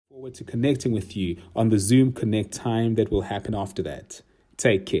forward to connecting with you on the Zoom Connect time that will happen after that.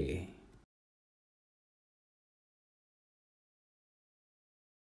 Take care.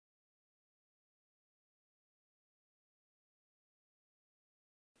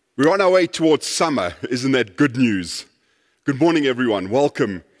 We're on our way towards summer. Isn't that good news? Good morning, everyone.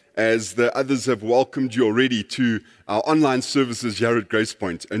 Welcome, as the others have welcomed you already, to our online services here at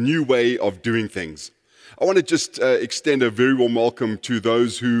Gracepoint, a new way of doing things. I want to just extend a very warm welcome to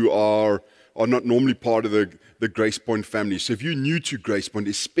those who are not normally part of the Gracepoint family. So if you're new to Gracepoint,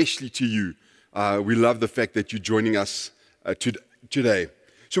 especially to you, we love the fact that you're joining us today.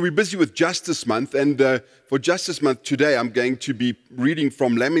 So we're busy with Justice Month, and for Justice Month today, I'm going to be reading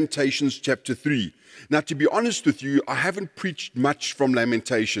from Lamentations chapter 3. Now, to be honest with you, I haven't preached much from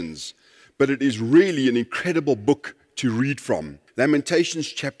Lamentations, but it is really an incredible book to read from. Lamentations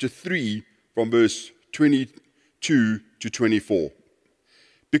chapter 3, from verse 22 to 24.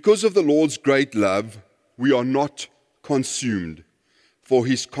 Because of the Lord's great love, we are not consumed, for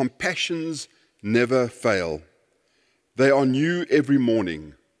his compassions never fail. They are new every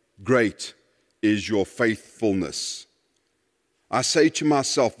morning. Great is your faithfulness. I say to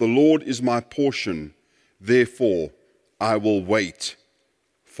myself, the Lord is my portion, therefore I will wait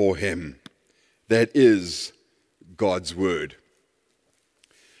for him. That is God's word.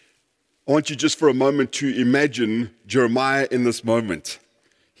 I want you just for a moment to imagine Jeremiah in this moment.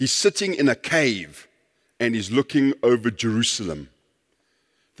 He's sitting in a cave and he's looking over Jerusalem.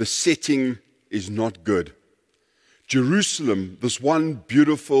 The setting is not good. Jerusalem, this once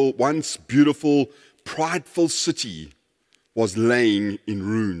beautiful, prideful city, was laying in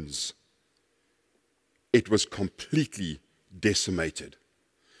ruins. It was completely decimated.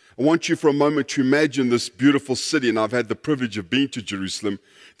 I want you for a moment to imagine this beautiful city, and I've had the privilege of being to Jerusalem,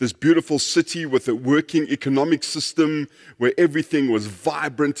 this beautiful city with a working economic system where everything was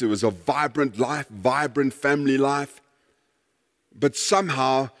vibrant. It was a vibrant life, vibrant family life. But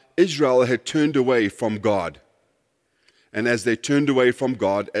somehow Israel had turned away from God. And as they turned away from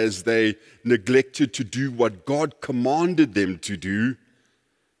God, as they neglected to do what God commanded them to do,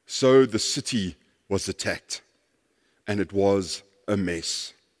 so the city was attacked, and it was a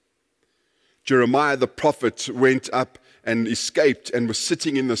mess. Jeremiah the prophet went up and escaped and was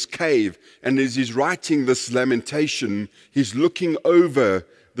sitting in this cave, and as he's writing this lamentation, he's looking over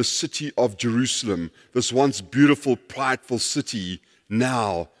the city of Jerusalem, this once beautiful, prideful city,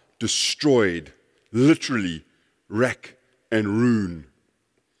 now destroyed, literally wreck and ruin.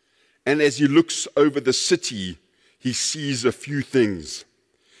 And as he looks over the city, he sees a few things.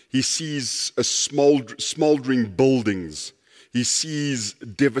 He sees a smoldering buildings. He sees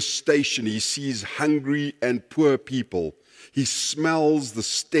devastation. He sees hungry and poor people. He smells the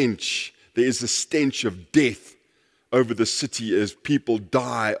stench. There is a stench of death over the city as people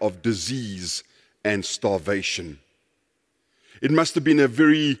die of disease and starvation. It must have been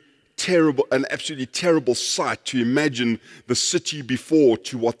an absolutely terrible sight to imagine the city before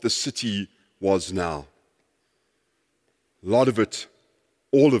to what the city was now. A lot of it,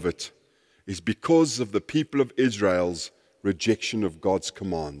 all of it, is because of the people of Israel's rejection of God's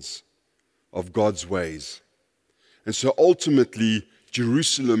commands, of God's ways. And so ultimately,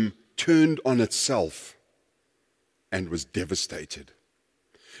 Jerusalem turned on itself and was devastated.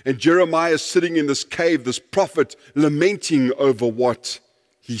 And Jeremiah is sitting in this cave, this prophet, lamenting over what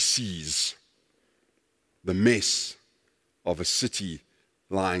he sees, the mess of a city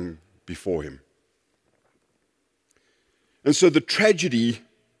lying before him. And so the tragedy,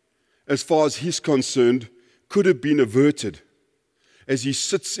 as far as he's concerned, could have been averted. As he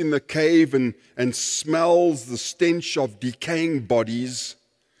sits in the cave and smells the stench of decaying bodies,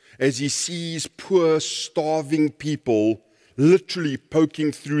 as he sees poor, starving people literally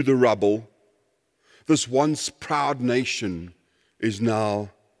poking through the rubble, this once proud nation is now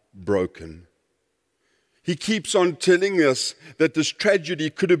broken. He keeps on telling us that this tragedy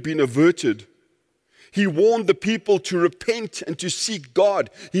could have been averted. He warned the people to repent and to seek God.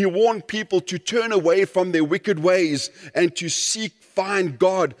 He warned people to turn away from their wicked ways and to find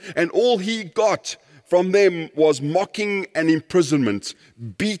God. And all he got from them was mocking and imprisonment,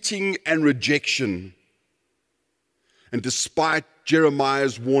 beating and rejection. And despite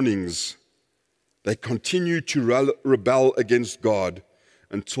Jeremiah's warnings, they continued to rebel against God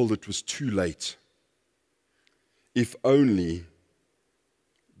until it was too late. If only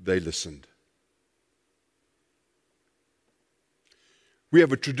they listened. We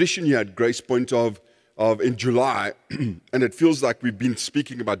have a tradition here at Gracepoint of in July, and it feels like we've been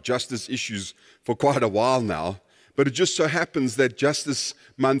speaking about justice issues for quite a while now, but it just so happens that Justice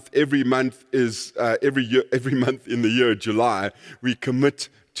Month every month in the year, July, we commit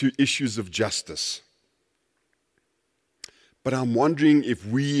to issues of justice. But I'm wondering if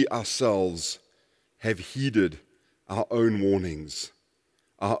we ourselves have heeded our own warnings,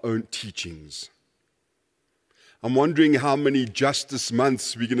 our own teachings. I'm wondering how many justice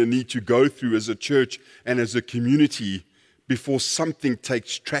months we're going to need to go through as a church and as a community before something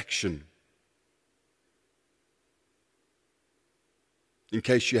takes traction. In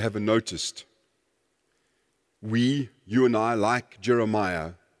case you haven't noticed, you and I, like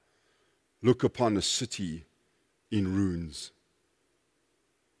Jeremiah, look upon a city in ruins.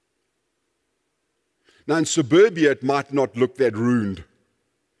 Now, in suburbia, it might not look that ruined.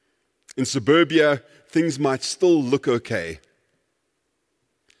 In suburbia, things might still look okay.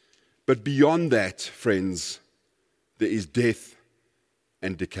 But beyond that, friends, there is death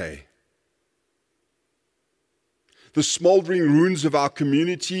and decay. The smoldering ruins of our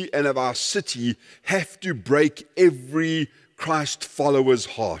community and of our city have to break every Christ follower's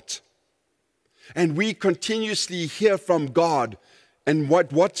heart. And we continuously hear from God. And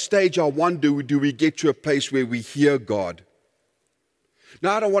what stage, I wonder, do we get to a place where we hear God?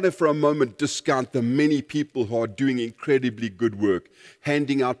 Now, I don't want to for a moment discount the many people who are doing incredibly good work,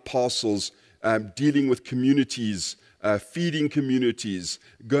 handing out parcels, dealing with communities, feeding communities,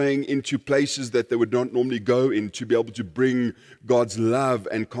 going into places that they would not normally go in to be able to bring God's love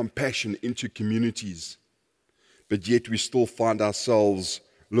and compassion into communities. But yet we still find ourselves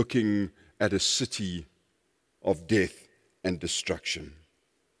looking at a city of death and destruction.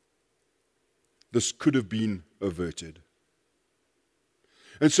 This could have been averted.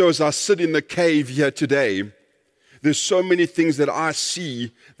 And so as I sit in the cave here today, there's so many things that I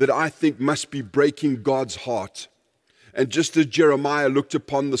see that I think must be breaking God's heart. And just as Jeremiah looked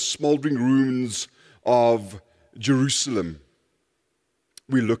upon the smoldering ruins of Jerusalem,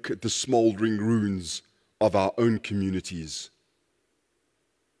 we look at the smoldering ruins of our own communities.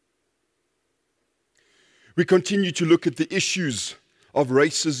 We continue to look at the issues of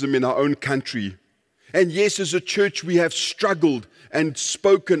racism in our own country. And yes, as a church, we have struggled and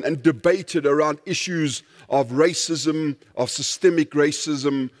spoken and debated around issues of racism, of systemic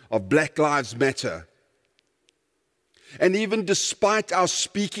racism, of Black Lives Matter. And even despite our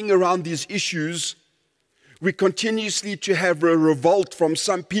speaking around these issues, we continuously to have a revolt from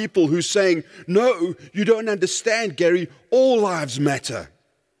some people who are saying, no, you don't understand, Gary, all lives matter.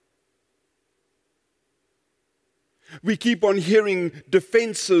 We keep on hearing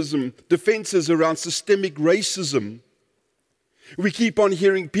defenses around systemic racism. We keep on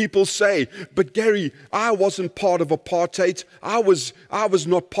hearing people say, but Gary, I wasn't part of apartheid. I was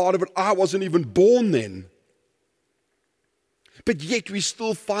not part of it. I wasn't even born then. But yet we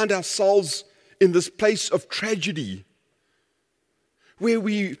still find ourselves in this place of tragedy where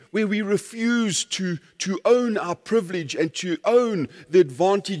we refuse to own our privilege and to own the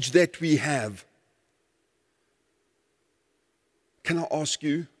advantage that we have. Can I ask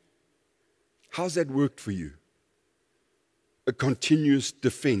you, how's that worked for you? A continuous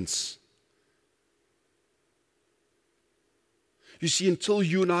defense. You see, until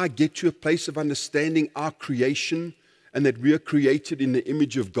you and I get to a place of understanding our creation and that we are created in the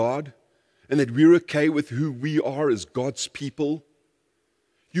image of God and that we're okay with who we are as God's people,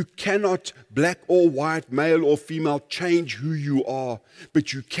 you cannot, black or white, male or female, change who you are,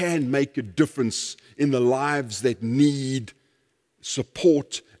 but you can make a difference in the lives that need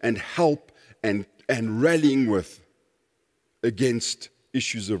support and help and rallying with against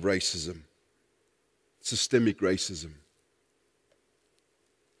issues of racism, systemic racism.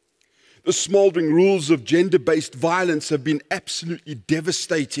 The smoldering rules of gender-based violence have been absolutely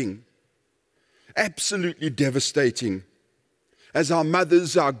devastating. Absolutely devastating. As our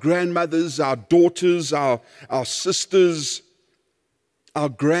mothers, our grandmothers, our daughters, our sisters, our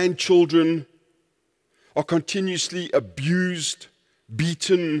grandchildren are continuously abused,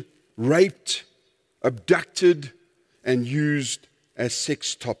 beaten, raped, abducted, and used as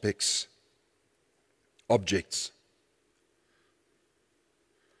sex topics, objects.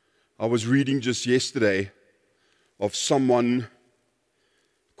 I was reading just yesterday of someone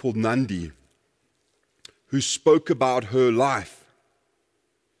called Nandi who spoke about her life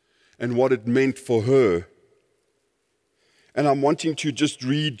and what it meant for her. And I'm wanting to just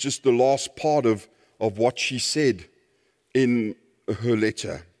read just the last part of what she said in her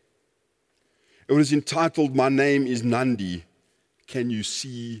letter. It was entitled, "My name is Nandi. Can you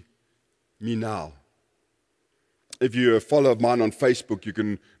see me now?" If you're a follower of mine on Facebook, you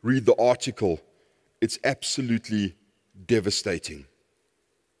can read the article. It's absolutely devastating.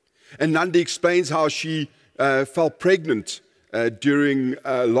 And Nandi explains how she fell pregnant during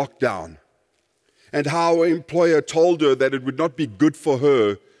lockdown. and how her employer told her that it would not be good for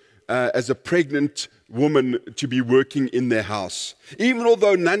her as a pregnant woman to be working in their house. Even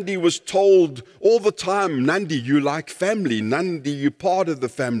although Nandi was told all the time, Nandi, you like family, Nandi, you're part of the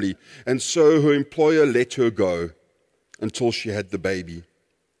family. And so her employer let her go until she had the baby.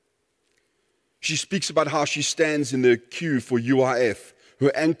 She speaks about how she stands in the queue for UIF,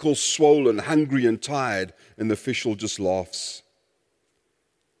 her ankles swollen, hungry and tired, and the official just laughs.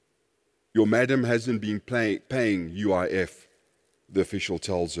 Your madam hasn't been paying UIF, the official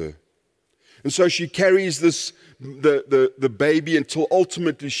tells her. And so she carries the baby until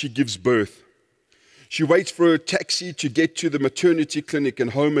ultimately she gives birth. She waits for a taxi to get to the maternity clinic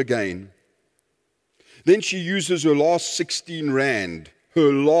and home again. Then she uses her last 16 rand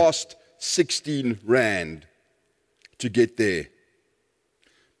to get there.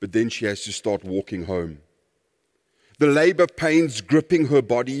 But then she has to start walking home. The labor pains gripping her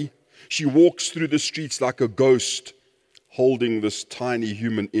body. She walks through the streets like a ghost, holding this tiny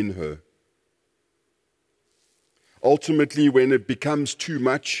human in her. Ultimately, when it becomes too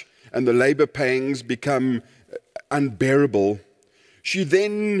much and the labor pangs become unbearable, she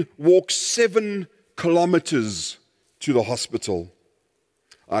then walks 7 kilometers to the hospital.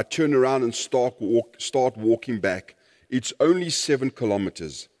 I turn around and start walking back. It's only 7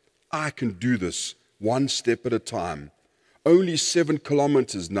 kilometers. I can do this one step at a time. Only 7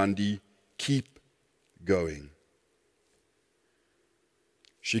 kilometers, Nandi. Keep going.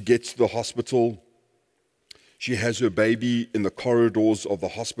 She gets to the hospital. She has her baby in the corridors of the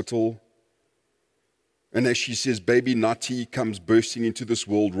hospital. And as she says, baby Nati comes bursting into this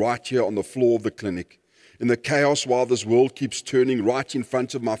world right here on the floor of the clinic. In the chaos while this world keeps turning, right in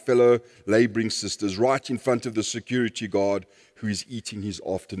front of my fellow laboring sisters, right in front of the security guard who is eating his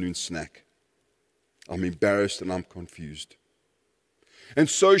afternoon snack. I'm embarrassed and I'm confused. And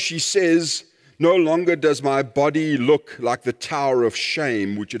so she says, no longer does my body look like the tower of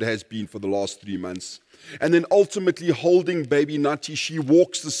shame, which it has been for the last 3 months. And then ultimately holding baby Nati, she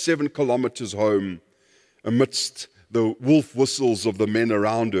walks the 7 kilometers home amidst the wolf whistles of the men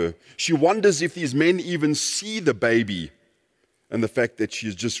around her. She wonders if these men even see the baby and the fact that she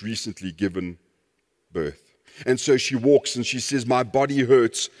has just recently given birth. And so she walks and she says, my body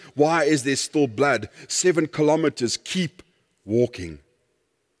hurts. Why is there still blood? 7 kilometers, keep walking.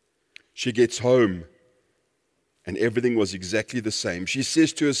 She gets home and everything was exactly the same. She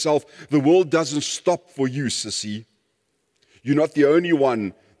says to herself, the world doesn't stop for you, sissy. You're not the only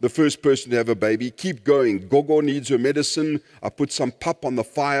one, the first person to have a baby. Keep going. Gogo needs her medicine. I put some pap on the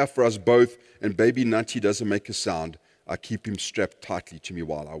fire for us both, and baby Nati doesn't make a sound. I keep him strapped tightly to me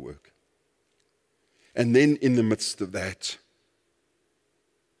while I work. And then in the midst of that,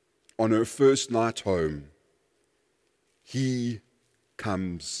 on her first night home, he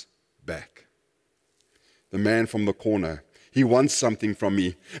comes back. The man from the corner. He wants something from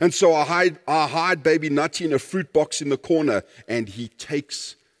me. And so I hide baby Nati in a fruit box in the corner, and he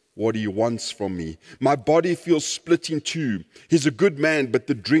takes what he wants from me. My body feels split in two. He's a good man, but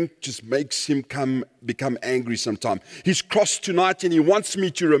the drink just makes him become angry sometimes. He's cross tonight and he wants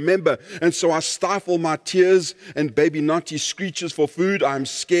me to remember. And so I stifle my tears, and baby Nati screeches for food. I'm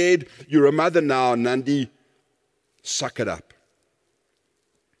scared. You're a mother now, Nandi. Suck it up.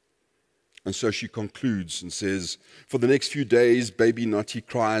 And so she concludes and says, for the next few days, baby Nati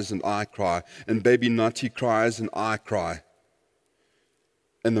cries and I cry. And baby Nati cries and I cry.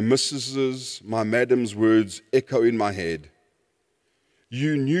 And the missus's, my madam's words echo in my head.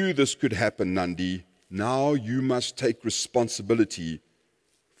 You knew this could happen, Nandi. Now you must take responsibility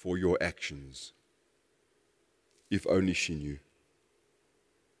for your actions. If only she knew.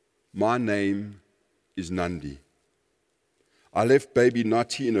 My name is Nandi. I left baby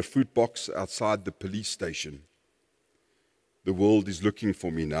Nati in a fruit box outside the police station. The world is looking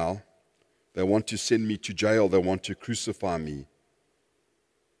for me now. They want to send me to jail. They want to crucify me.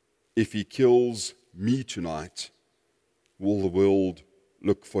 If he kills me tonight, will the world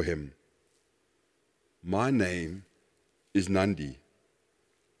look for him? My name is Nandi.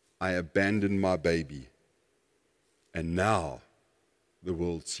 I abandoned my baby, and now the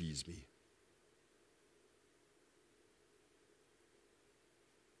world sees me.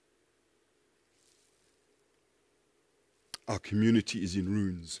 Our community is in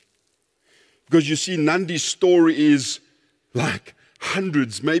ruins. Because you see, Nandi's story is like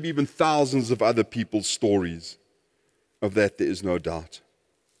hundreds, maybe even thousands of other people's stories. Of that, there is no doubt.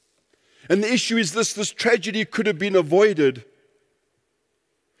 And the issue is this tragedy could have been avoided.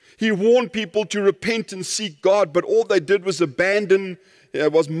 He warned people to repent and seek God, but all they did was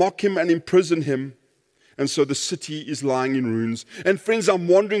mock him and imprison him. And so the city is lying in ruins. And friends, I'm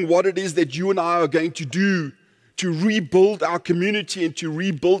wondering what it is that you and I are going to do to rebuild our community and to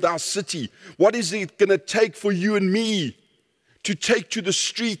rebuild our city. What is it going to take for you and me to take to the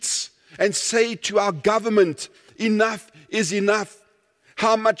streets and say to our government, enough is enough?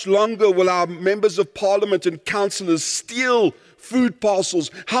 How much longer will our members of parliament and councillors steal food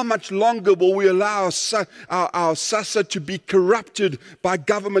parcels? How much longer will we allow our SASA to be corrupted by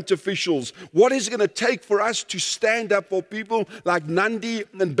government officials? What is it going to take for us to stand up for people like Nandi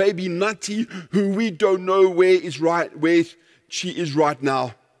and baby Nati, who we don't know where she is right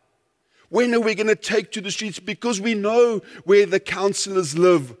now? When are we going to take to the streets? Because we know where the councillors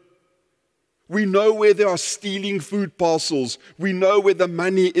live. We know where they are stealing food parcels. We know where the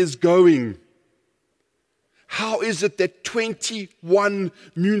money is going. How is it that 21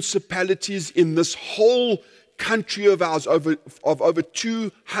 municipalities in this whole country of ours, of over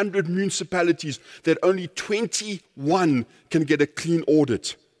 200 municipalities, that only 21 can get a clean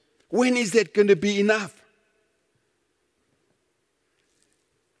audit? When is that going to be enough?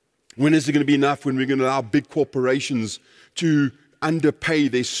 When is it going to be enough when we're going to allow big corporations to underpay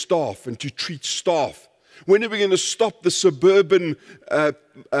their staff and to treat staff? When are we going to stop the suburban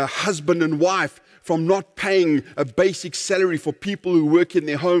husband and wife from not paying a basic salary for people who work in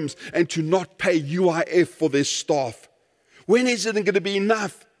their homes and to not pay UIF for their staff? When is it going to be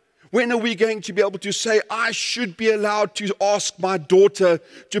enough? When are we going to be able to say, I should be allowed to ask my daughter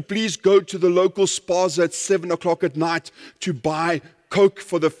to please go to the local spaza at 7 o'clock at night to buy Coke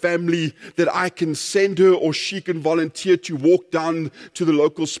for the family, that I can send her or she can volunteer to walk down to the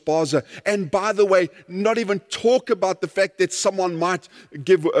local spaza? And by the way, not even talk about the fact that someone might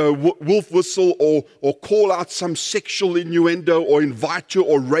give a wolf whistle or call out some sexual innuendo or invite her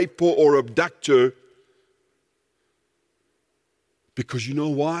or rape her or abduct her. Because you know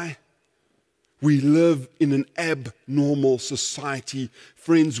why? We live in an abnormal society.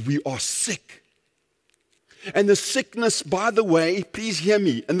 Friends, we are sick. And the sickness, by the way, please hear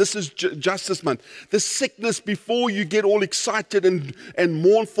me, and this is Justice Month, the sickness, before you get all excited and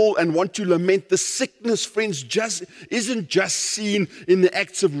mournful and want to lament, the sickness, friends, isn't just seen in the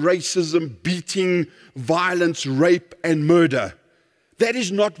acts of racism, beating, violence, rape, and murder. That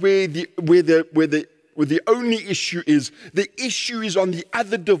is not where the only issue is. The issue is on the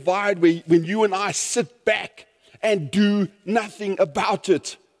other divide, when you and I sit back and do nothing about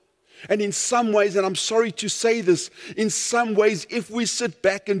it. And in some ways, and I'm sorry to say this, in some ways, if we sit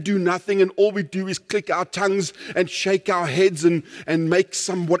back and do nothing and all we do is click our tongues and shake our heads and make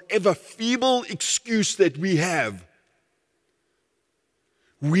some whatever feeble excuse that we have,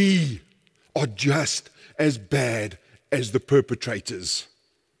 we are just as bad as the perpetrators.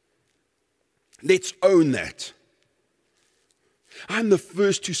 Let's own that. I'm the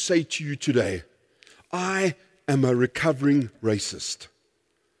first to say to you today, I am a recovering racist.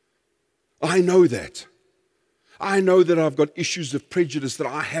 I know that. I know that I've got issues of prejudice that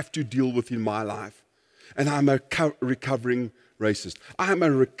I have to deal with in my life. And I'm a recovering racist. I'm a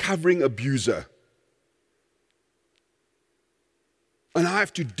recovering abuser. And I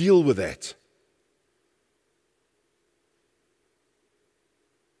have to deal with that.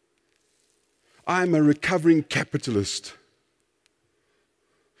 I'm a recovering capitalist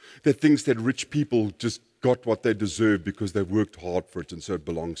that thinks that rich people just got what they deserve because they worked hard for it and so it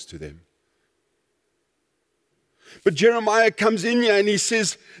belongs to them. But Jeremiah comes in here and he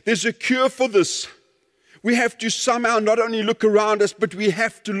says, there's a cure for this. We have to somehow not only look around us, but we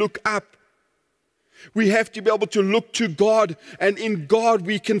have to look up. We have to be able to look to God, and in God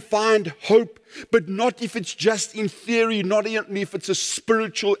we can find hope, but not if it's just in theory, not even if it's a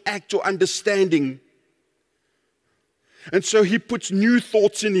spiritual act or understanding. And so he puts new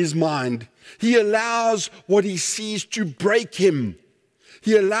thoughts in his mind. He allows what he sees to break him.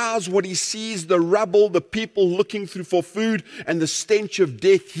 He allows what he sees, the rubble, the people looking through for food, and the stench of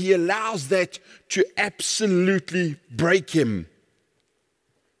death, he allows that to absolutely break him.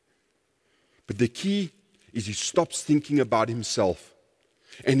 But the key is he stops thinking about himself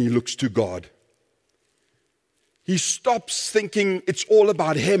and he looks to God. He stops thinking it's all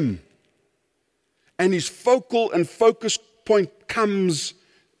about him. And his focal and focus point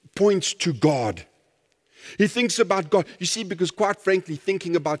points to God. He thinks about God. You see, because quite frankly,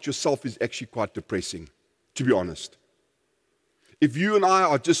 thinking about yourself is actually quite depressing, to be honest. If you and I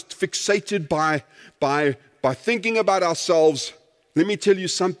are just fixated by thinking about ourselves, let me tell you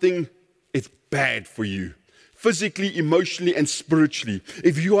something, it's bad for you. Physically, emotionally, and spiritually.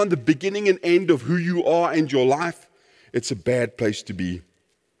 If you are on the beginning and end of who you are and your life, it's a bad place to be.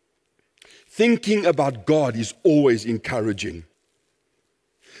 Thinking about God is always encouraging.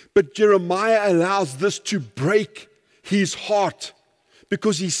 But Jeremiah allows this to break his heart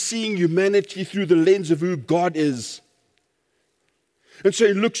because he's seeing humanity through the lens of who God is. And so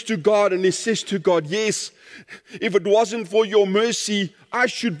he looks to God and he says to God, yes, if it wasn't for your mercy, I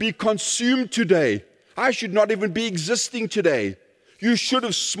should be consumed today. I should not even be existing today. You should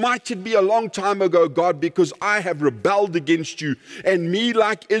have smited me a long time ago, God, because I have rebelled against you. And me,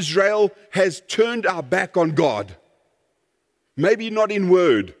 like Israel, has turned our back on God. Maybe not in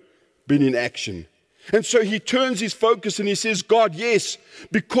word, but in action. And so he turns his focus and he says, God, yes,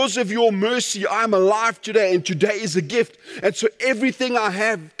 because of your mercy, I'm alive today, and today is a gift. And so everything I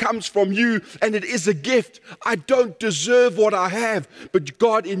have comes from you, and it is a gift. I don't deserve what I have, but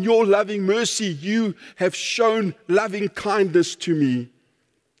God, in your loving mercy, you have shown loving kindness to me.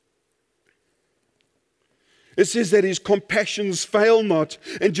 It says that his compassions fail not.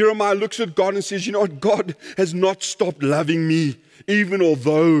 And Jeremiah looks at God and says, you know what? God has not stopped loving me, even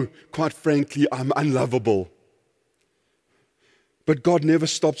although, quite frankly, I'm unlovable. But God never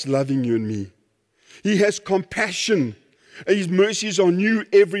stops loving you and me. He has compassion. His mercies are new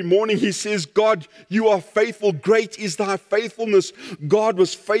every morning. He says, God, you are faithful. Great is thy faithfulness. God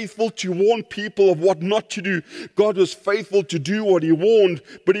was faithful to warn people of what not to do. God was faithful to do what he warned.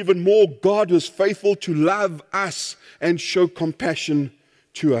 But even more, God was faithful to love us and show compassion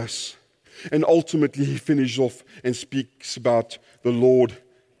to us. And ultimately, he finishes off and speaks about the Lord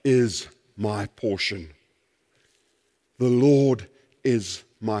is my portion. The Lord is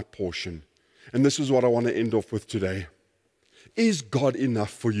my portion. And this is what I want to end off with today. Is God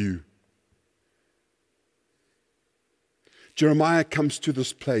enough for you? Jeremiah comes to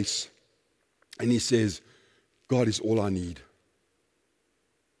this place and he says, God is all I need.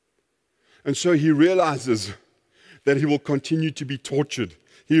 And so he realizes that he will continue to be tortured.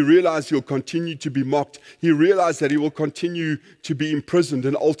 He realized he'll continue to be mocked. He realized that he will continue to be imprisoned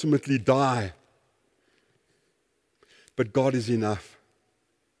and ultimately die. But God is enough.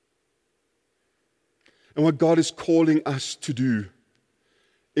 And what God is calling us to do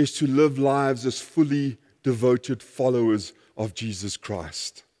is to live lives as fully devoted followers of Jesus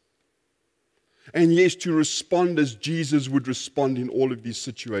Christ. And yes, to respond as Jesus would respond in all of these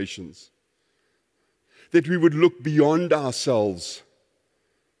situations. That we would look beyond ourselves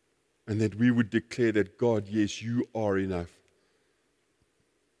and that we would declare that, God, yes, you are enough.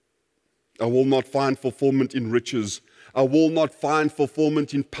 I will not find fulfillment in riches. I will not find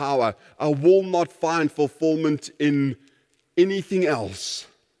fulfillment in power. I will not find fulfillment in anything else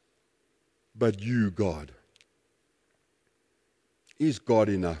but you, God. Is God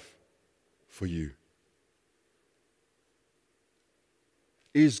enough for you?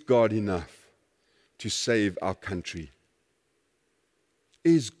 Is God enough to save our country?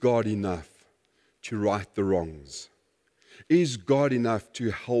 Is God enough to right the wrongs? Is God enough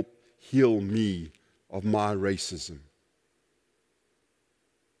to help heal me of my racism?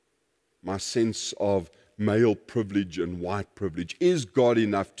 My sense of male privilege and white privilege. Is God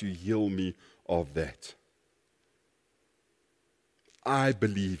enough to heal me of that? I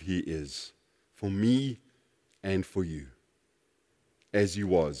believe he is, for me and for you, as he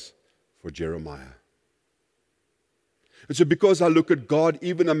was for Jeremiah. And so because I look at God,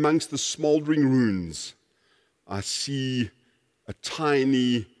 even amongst the smoldering ruins, I see a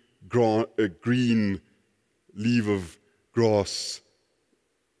tiny green leaf of grass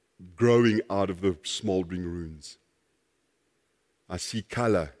growing out of the smoldering ruins. I see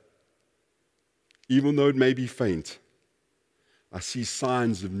color. Even though it may be faint, I see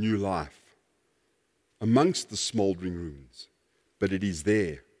signs of new life amongst the smoldering ruins. But it is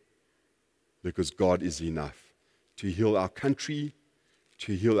there because God is enough to heal our country,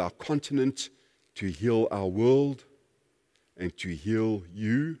 to heal our continent, to heal our world, and to heal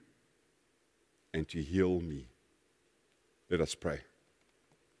you, and to heal me. Let us pray.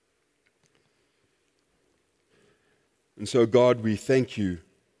 And so, God, we thank you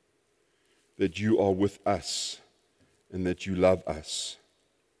that you are with us and that you love us.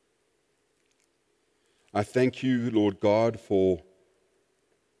 I thank you, Lord God, for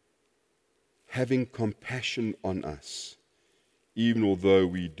having compassion on us, even although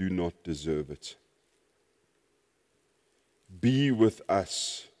we do not deserve it. Be with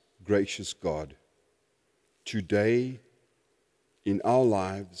us, gracious God, today, in our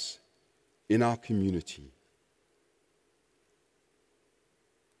lives, in our community.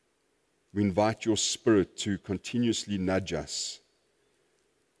 We invite your Spirit to continuously nudge us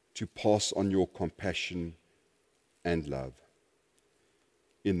to pass on your compassion and love.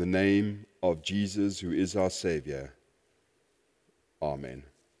 In the name of Jesus, who is our Savior. Amen.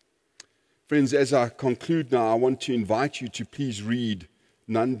 Friends, as I conclude now, I want to invite you to please read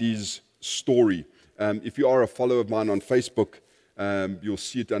Nandi's story. If you are a follower of mine on Facebook, you'll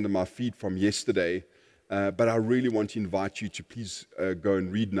see it under my feed from yesterday. But I really want to invite you to please go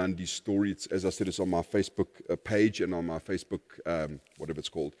and read Nandi's story. It's, as I said, it's on my Facebook page and on my Facebook, whatever it's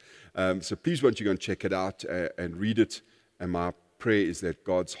called. So please won't you go and check it out and read it. And my prayer is that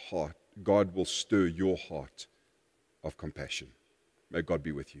God will stir your heart of compassion. May God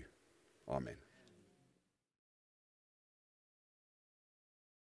be with you. Amen.